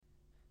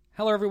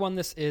Hello everyone,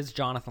 this is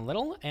Jonathan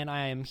Little, and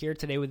I am here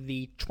today with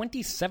the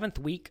 27th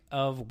week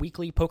of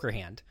Weekly Poker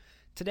Hand.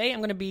 Today I'm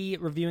going to be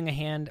reviewing a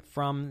hand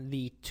from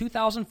the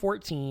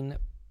 2014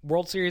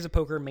 World Series of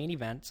Poker main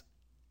event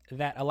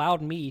that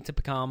allowed me to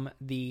become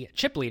the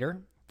chip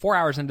leader 4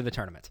 hours into the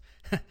tournament.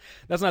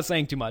 That's not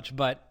saying too much,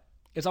 but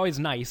it's always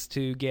nice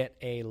to get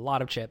a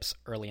lot of chips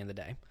early in the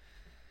day.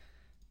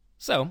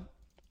 So,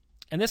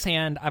 in this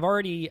hand, I've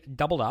already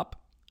doubled up,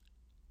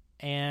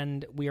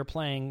 and we are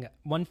playing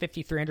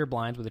 150, 300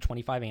 blinds with a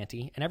 25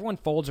 ante, and everyone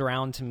folds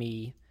around to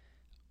me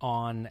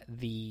on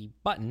the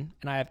button,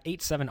 and I have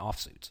 8-7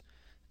 offsuits.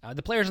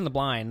 The players in the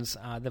blinds,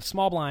 the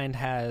small blind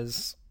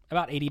has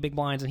about 80 big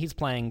blinds, and he's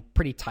playing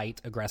pretty tight,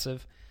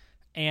 aggressive.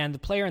 And the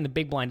player in the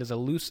big blind is a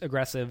loose,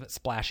 aggressive,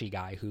 splashy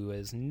guy who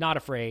is not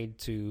afraid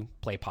to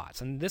play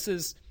pots. And this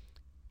is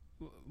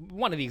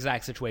one of the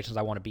exact situations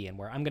I want to be in,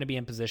 where I'm going to be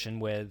in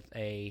position with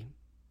a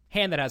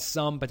hand that has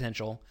some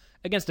potential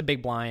against a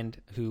big blind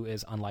who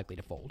is unlikely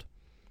to fold.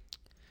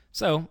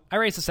 So I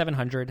raise to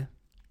 700,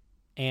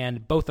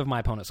 and both of my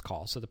opponents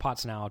call. So the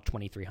pot's now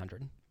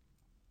 2,300.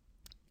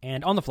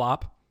 And on the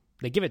flop,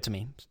 they give it to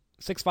me,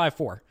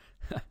 6-5-4,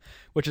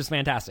 which is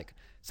fantastic.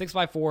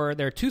 6-5-4,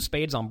 there are 2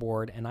 spades on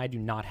board, and I do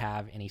not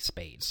have any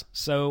spades.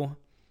 So,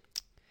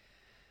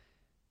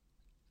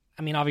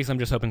 I mean, obviously I'm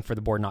just hoping for the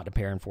board not to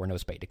pair and for no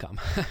spade to come.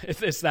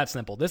 It's that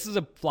simple. This is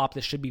a flop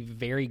that should be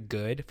very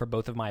good for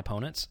both of my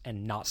opponents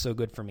and not so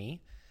good for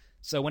me.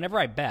 So whenever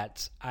I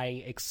bet,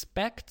 I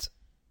expect,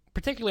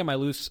 particularly my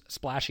loose,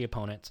 splashy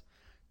opponent,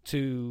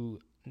 to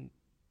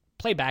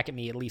play back at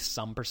me at least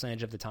some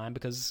percentage of the time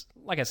because,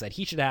 like I said,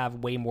 he should have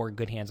way more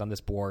good hands on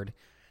this board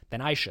than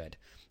I should.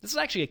 This is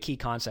actually a key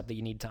concept that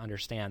you need to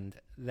understand,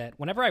 that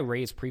whenever I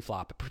raise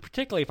pre-flop,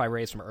 particularly if I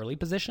raise from early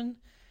position,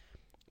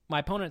 my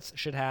opponents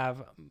should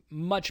have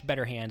much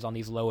better hands on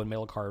these low and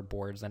middle card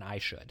boards than I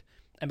should.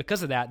 And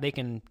because of that, they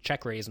can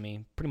check raise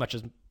me pretty much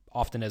as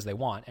often as they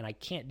want, and I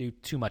can't do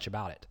too much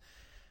about it.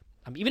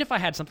 Even if I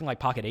had something like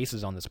pocket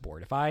aces on this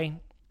board, if I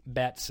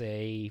bet,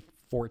 say,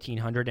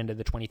 1,400 into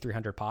the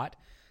 2,300 pot,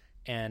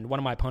 and one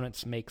of my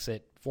opponents makes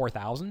it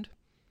 4,000,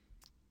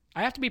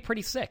 I have to be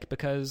pretty sick,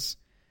 because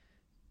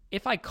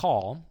if I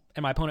call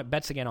and my opponent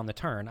bets again on the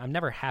turn, I'm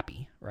never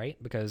happy, right?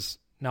 Because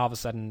now all of a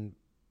sudden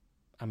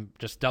I'm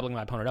just doubling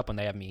my opponent up when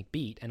they have me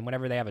beat, and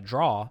whenever they have a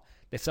draw,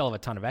 they still have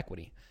a ton of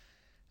equity.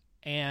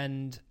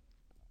 And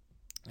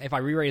if I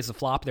re-raise the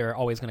flop, they're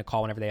always going to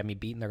call whenever they have me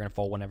beat, and they're going to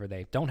fold whenever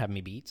they don't have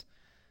me beat.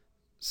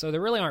 So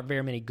there really aren't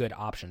very many good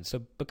options.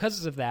 So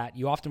because of that,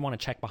 you often want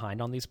to check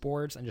behind on these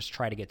boards and just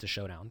try to get to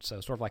showdown. So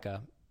sort of like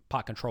a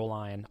pot control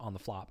line on the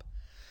flop.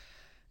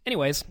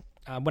 Anyways,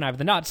 when I have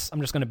the nuts,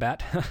 I'm just going to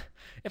bet.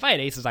 If I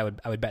had aces, I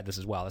would bet this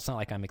as well. It's not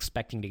like I'm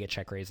expecting to get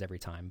check raised every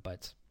time,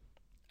 but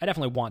I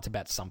definitely want to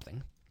bet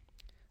something.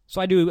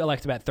 So I do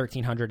elect to bet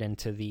 1,300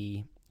 into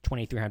the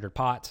 2,300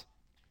 pot.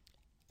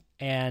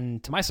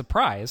 And to my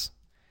surprise,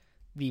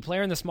 the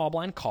player in the small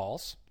blind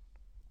calls.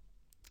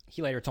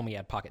 He later told me he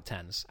had pocket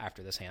tens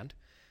after this hand.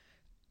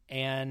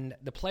 And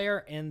the player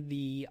in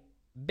the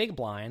big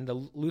blind, the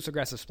loose,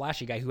 aggressive,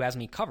 splashy guy who has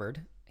me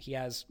covered, he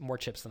has more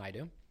chips than I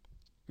do.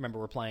 Remember,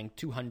 we're playing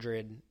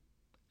 200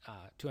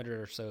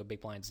 or so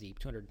big blinds deep,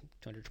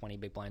 220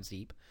 big blinds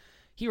deep.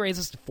 He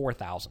raises to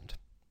 4,000,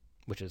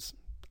 which is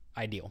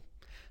ideal.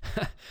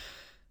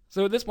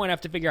 So at this point, I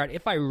have to figure out,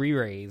 if I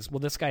re-raise,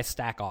 will this guy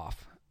stack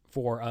off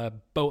for a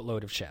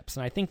boatload of chips?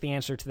 And I think the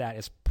answer to that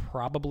is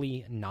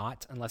probably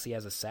not, unless he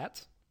has a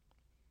set.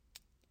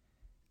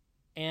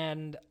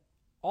 And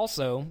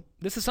also,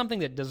 this is something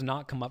that does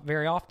not come up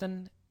very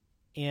often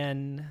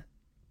in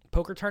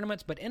poker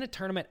tournaments, but in a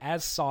tournament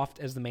as soft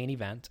as the main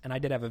event, and I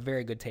did have a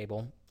very good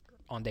table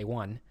on day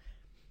one.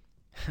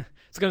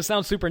 It's going to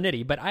sound super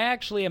nitty, but I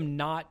actually am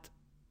not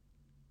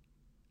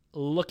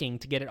looking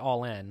to get it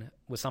all in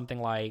with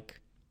something like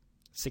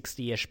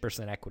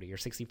 60-ish% equity or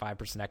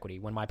 65% equity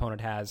when my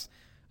opponent has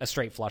a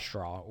straight flush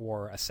draw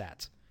or a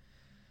set.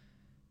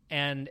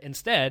 And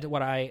instead,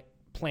 what I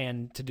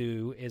plan to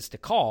do is to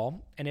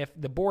call, and if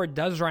the board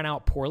does run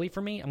out poorly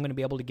for me, I'm going to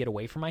be able to get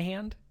away from my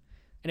hand.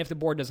 And if the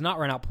board does not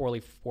run out poorly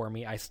for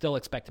me, I still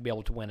expect to be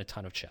able to win a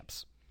ton of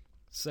chips.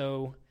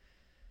 So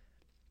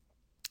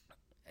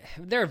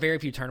there are very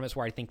few tournaments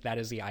where I think that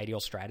is the ideal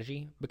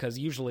strategy, because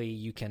usually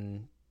you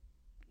can't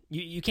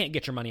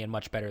get your money in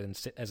much better than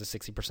as a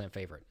 60%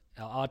 favorite.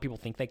 A lot of people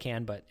think they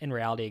can, but in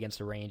reality, against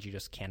a range, you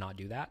just cannot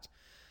do that.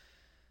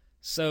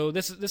 So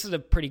this is a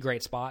pretty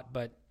great spot,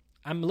 but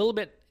I'm a little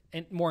bit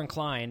more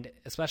inclined,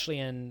 especially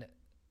in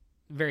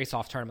very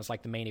soft tournaments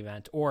like the main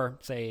event, or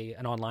say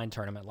an online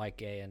tournament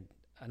like an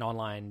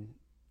online,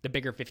 the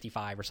bigger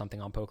 55 or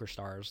something on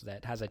PokerStars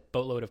that has a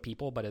boatload of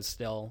people but is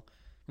still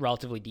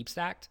relatively deep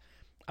stacked.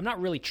 I'm not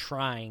really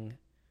trying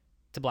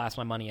to blast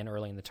my money in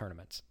early in the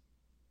tournaments,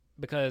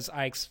 because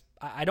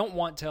I don't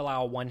want to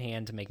allow one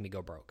hand to make me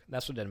go broke.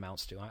 That's what it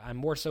amounts to. I'm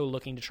more so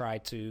looking to try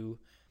to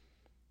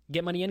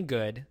get money in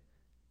good,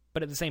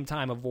 but at the same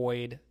time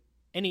avoid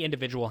any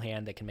individual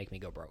hand that can make me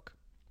go broke.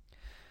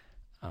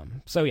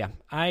 So yeah,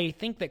 I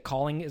think that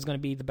calling is going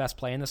to be the best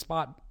play in this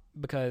spot,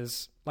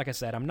 because, like I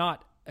said, I'm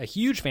not a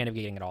huge fan of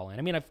getting it all in.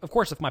 I mean, of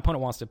course, if my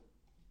opponent wants to,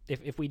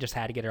 if we just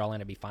had to get it all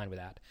in, I'd be fine with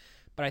that.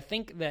 But I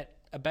think that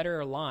a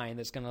better line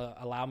that's going to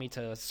allow me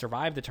to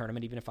survive the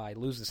tournament, even if I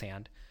lose this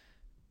hand,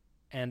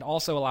 and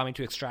also allow me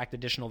to extract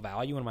additional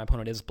value when my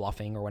opponent is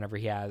bluffing or whenever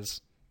he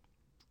has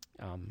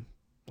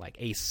like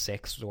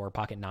ace-6 or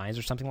pocket nines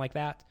or something like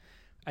that,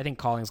 I think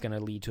calling is going to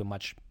lead to a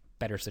much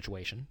better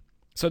situation.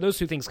 So those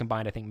two things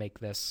combined, I think, make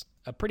this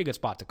a pretty good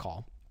spot to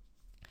call.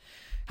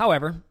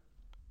 However,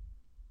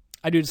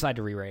 I do decide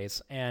to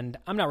re-raise, and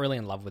I'm not really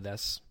in love with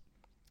this.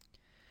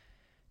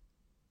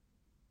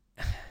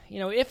 You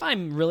know, if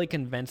I'm really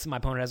convinced my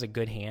opponent has a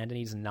good hand and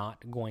he's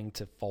not going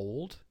to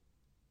fold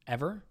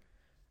ever,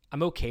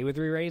 I'm okay with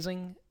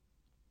re-raising,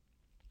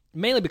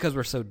 mainly because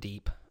we're so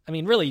deep. I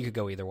mean, really, you could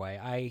go either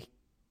way.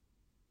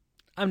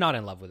 I'm not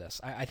in love with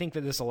this. I think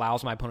that this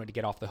allows my opponent to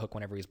get off the hook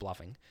whenever he's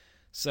bluffing.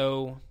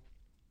 So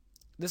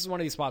this is one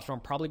of these spots where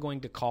I'm probably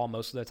going to call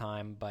most of the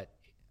time, but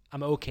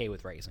I'm okay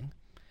with raising.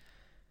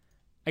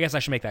 I guess I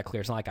should make that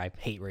clear. It's not like I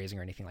hate raising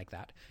or anything like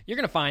that. You're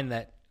going to find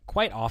that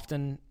quite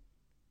often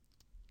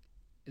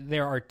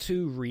there are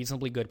two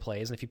reasonably good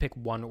plays, and if you pick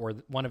one or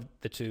one of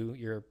the two,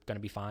 you're going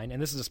to be fine.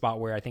 And this is a spot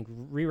where I think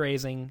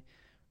re-raising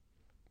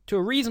to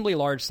a reasonably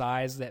large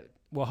size that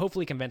will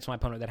hopefully convince my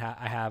opponent that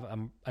I have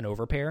an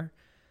overpair,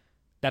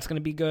 that's going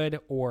to be good,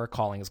 or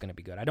calling is going to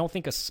be good. I don't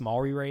think a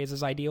small re-raise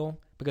is ideal,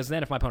 because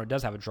then if my opponent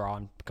does have a draw,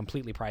 I'm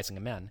completely pricing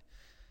him in.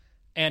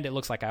 And it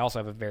looks like I also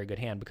have a very good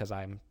hand because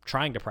I'm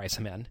trying to price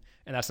him in,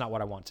 and that's not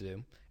what I want to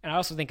do. And I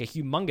also think a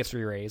humongous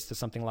re-raise to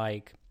something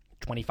like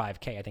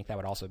 25K, I think that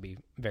would also be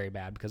very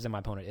bad, because then my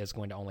opponent is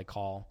going to only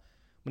call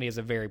when he has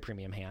a very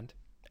premium hand.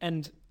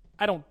 And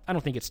I don't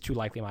think it's too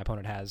likely my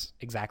opponent has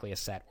exactly a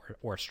set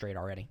or a straight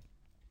already.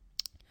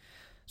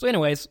 So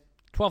anyways,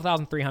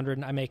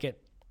 12,300, I make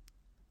it.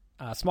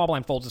 Small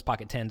blind folds his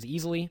pocket tens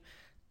easily,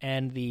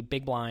 and the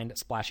big blind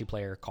splashy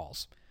player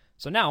calls.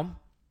 So now,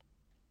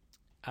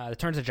 the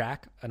turn's a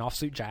jack, an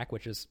offsuit jack,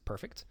 which is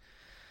perfect.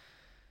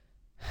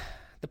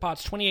 The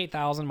pot's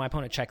 28,000. My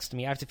opponent checks to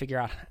me. I have to figure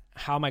out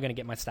how am I going to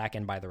get my stack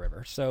in by the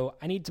river. So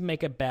I need to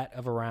make a bet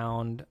of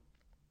around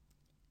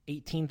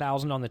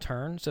 18,000 on the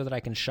turn so that I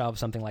can shove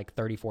something like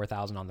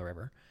 34,000 on the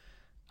river.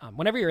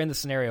 Whenever you're in this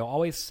scenario,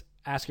 always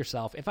ask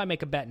yourself, if I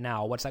make a bet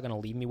now, what's that going to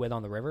leave me with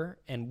on the river?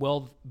 And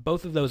will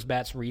both of those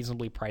bets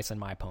reasonably price in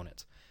my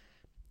opponent?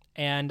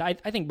 And I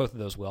think both of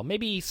those will.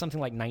 Maybe something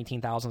like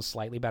 19,000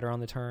 slightly better on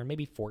the turn.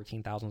 Maybe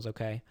 14,000 is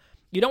okay.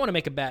 You don't want to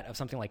make a bet of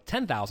something like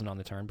 10,000 on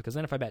the turn, because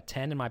then if I bet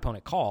 10 and my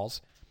opponent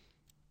calls,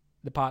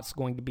 the pot's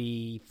going to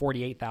be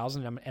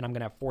 48,000 and I'm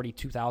going to have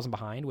 42,000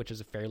 behind, which is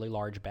a fairly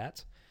large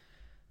bet.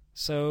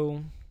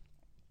 So,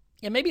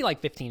 yeah, maybe like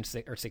 15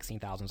 or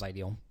 16,000 is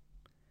ideal.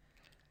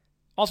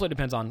 Also, it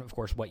depends on, of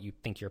course, what you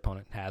think your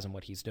opponent has and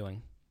what he's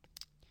doing.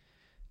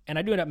 And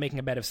I do end up making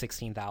a bet of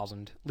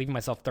 16,000, leaving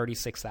myself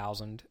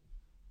 36,000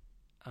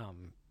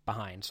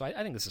 behind. So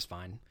I think this is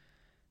fine.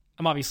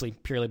 I'm obviously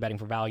purely betting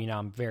for value now.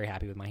 I'm very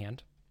happy with my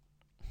hand,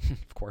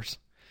 of course.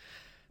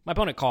 My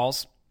opponent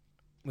calls,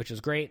 which is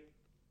great.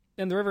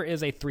 And the river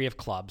is a 3 of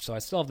clubs, so I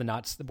still have the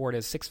nuts. The board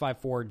is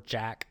 6-5-4,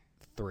 jack,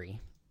 3.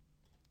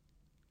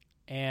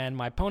 And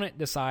my opponent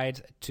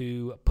decides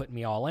to put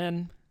me all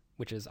in,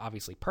 which is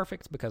obviously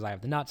perfect because I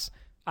have the nuts.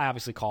 I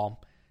obviously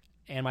call.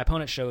 And my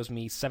opponent shows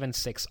me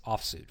 7-6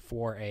 offsuit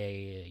for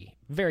a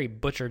very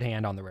butchered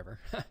hand on the river.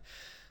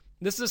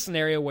 This is a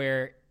scenario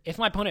where if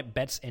my opponent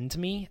bets into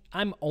me,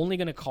 I'm only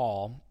going to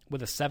call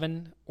with a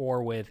 7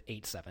 or with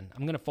 8-7.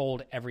 I'm going to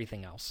fold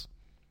everything else.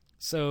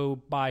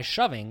 So by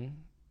shoving,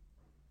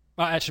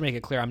 well, I should make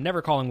it clear, I'm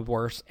never calling with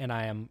worse, and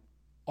I am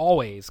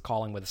always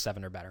calling with a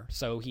 7 or better.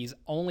 So he's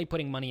only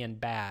putting money in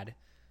bad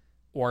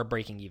or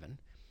breaking even.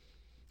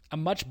 A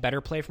much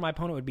better play for my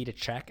opponent would be to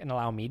check and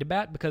allow me to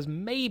bet, because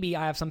maybe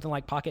I have something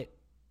like pocket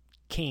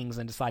kings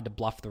and decide to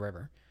bluff the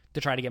river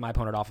to try to get my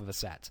opponent off of a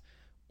set.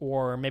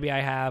 Or maybe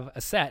I have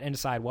a set and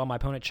decide, well, my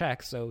opponent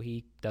checks, so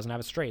he doesn't have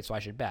a straight, so I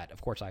should bet.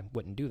 Of course, I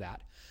wouldn't do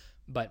that,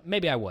 but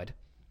maybe I would.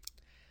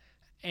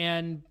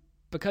 And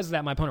because of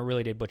that, my opponent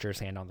really did butcher his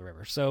hand on the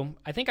river. So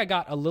I think I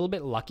got a little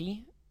bit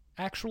lucky,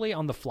 actually,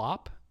 on the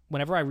flop.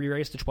 Whenever I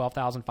re-raised to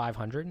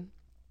 12,500,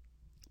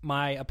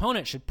 my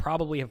opponent should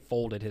probably have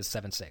folded his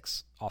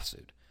 7-6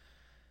 offsuit.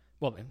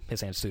 Well,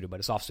 his hand's suited, but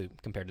it's offsuit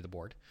compared to the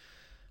board.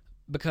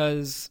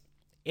 Because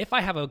if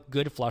I have a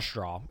good flush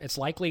draw, it's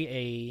likely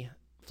a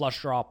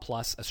flush draw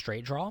plus a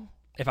straight draw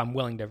if I'm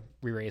willing to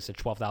re-raise to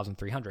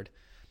 12,300.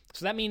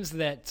 So that means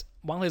that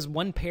while his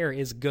one pair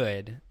is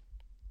good,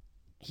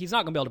 he's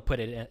not going to be able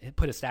to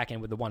put a stack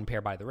in with the one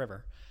pair by the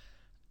river.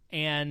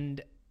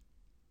 And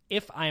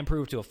if I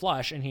improve to a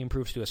flush and he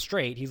improves to a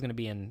straight, he's going to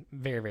be in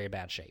very, very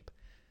bad shape.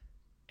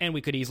 And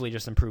we could easily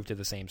just improve to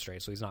the same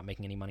straight, so he's not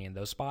making any money in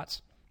those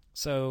spots.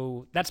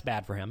 So that's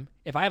bad for him.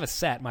 If I have a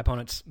set, my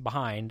opponent's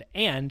behind,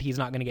 and he's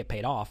not going to get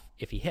paid off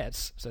if he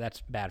hits, so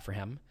that's bad for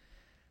him.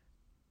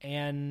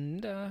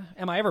 And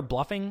am I ever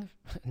bluffing?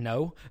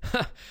 No.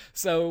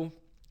 So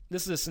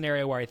this is a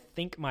scenario where I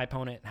think my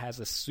opponent has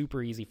a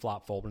super easy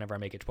flop fold whenever I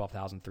make it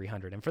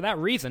 12,300. And for that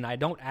reason, I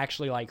don't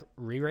actually like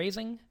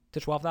re-raising to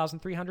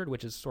 12,300,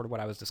 which is sort of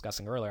what I was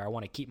discussing earlier. I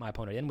want to keep my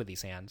opponent in with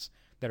these hands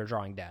that are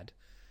drawing dead.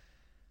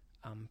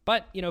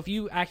 But, if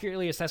you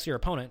accurately assess your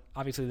opponent,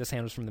 obviously this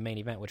hand was from the main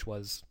event, which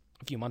was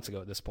a few months ago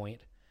at this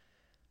point.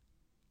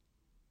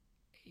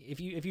 If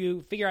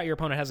you figure out your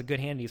opponent has a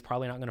good hand, he's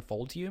probably not going to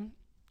fold to you.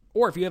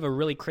 Or if you have a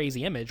really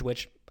crazy image,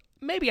 which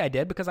maybe I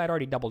did because I'd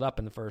already doubled up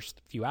in the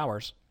first few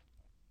hours,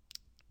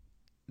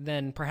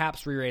 then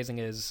perhaps re-raising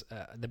is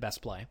the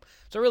best play.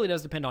 So it really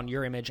does depend on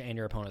your image and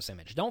your opponent's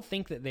image. Don't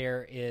think that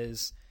there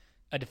is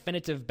a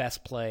definitive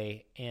best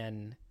play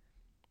in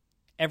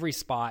every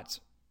spot,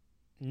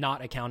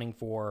 not accounting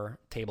for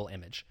table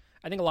image.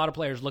 I think a lot of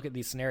players look at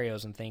these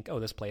scenarios and think, oh,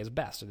 this play is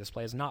best or this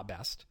play is not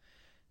best.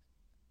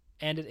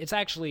 And it's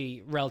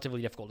actually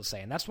relatively difficult to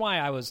say. And that's why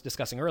I was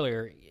discussing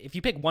earlier, if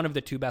you pick one of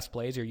the two best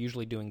plays, you're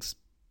usually doing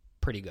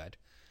pretty good.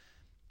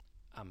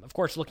 Of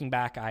course, looking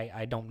back,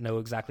 I don't know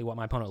exactly what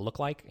my opponent looked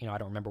like. I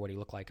don't remember what he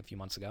looked like a few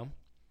months ago.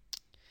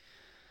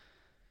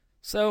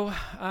 So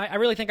I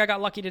really think I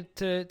got lucky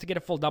to get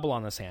a full double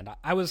on this hand.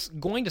 I was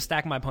going to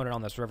stack my opponent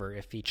on this river.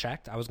 If he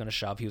checked, I was going to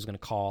shove, he was going to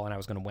call, and I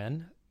was going to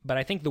win. But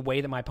I think the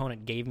way that my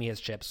opponent gave me his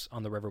chips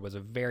on the river was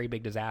a very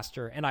big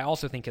disaster. And I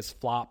also think his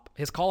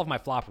call of my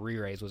flop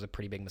re-raise was a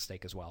pretty big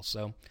mistake as well.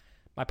 So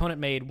my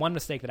opponent made one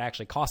mistake that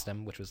actually cost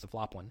him, which was the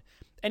flop one.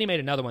 And he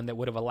made another one that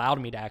would have allowed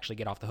me to actually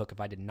get off the hook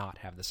if I did not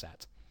have the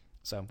set.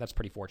 So that's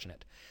pretty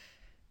fortunate.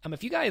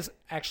 If you guys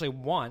actually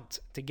want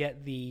to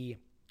get the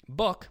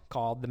book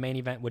called The Main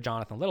Event with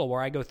Jonathan Little,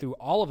 where I go through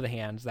all of the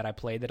hands that I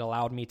played that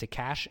allowed me to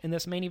cash in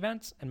this main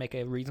event and make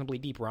a reasonably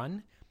deep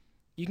run,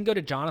 you can go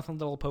to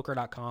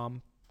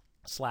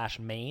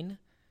jonathanlittlepoker.com/main,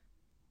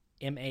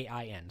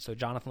 M-A-I-N. So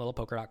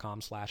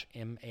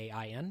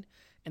jonathanlittlepoker.com/MAIN.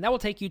 And that will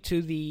take you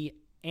to the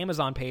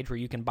Amazon page where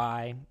you can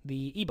buy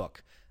the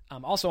ebook.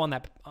 Also on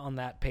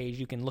that page,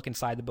 you can look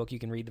inside the book. You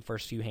can read the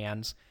first few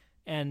hands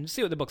and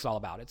see what the book's all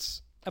about.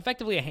 It's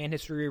effectively a hand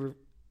history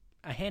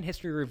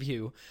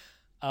review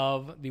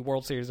of the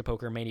World Series of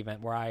Poker main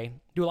event, where I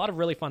do a lot of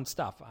really fun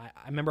stuff. I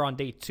remember on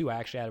day 2, I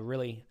actually had a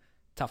really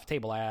tough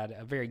table. I had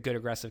a very good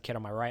aggressive kid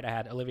on my right. I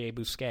had Olivier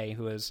Bousquet,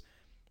 who is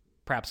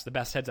perhaps the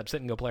best heads-up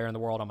sit-and-go player in the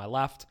world, on my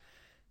left.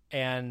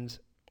 And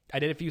I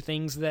did a few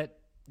things that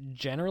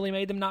generally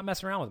made them not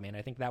mess around with me. And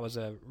I think that was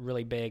a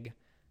really big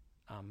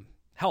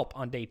help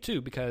on day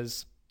 2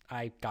 because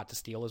I got to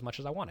steal as much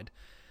as I wanted.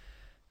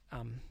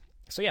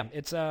 So yeah,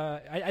 it's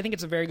I think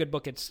it's a very good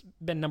book. It's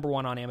been number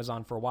 1 on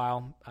Amazon for a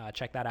while.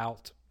 Check that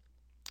out.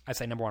 I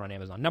say number 1 on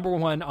Amazon. Number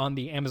 1 on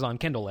the Amazon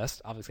Kindle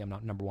list. Obviously, I'm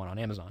not number 1 on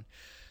Amazon.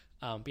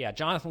 But yeah,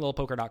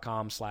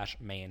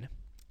 jonathanlittlepoker.com/main.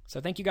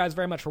 So thank you guys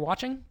very much for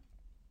watching,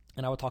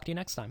 and I will talk to you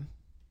next time.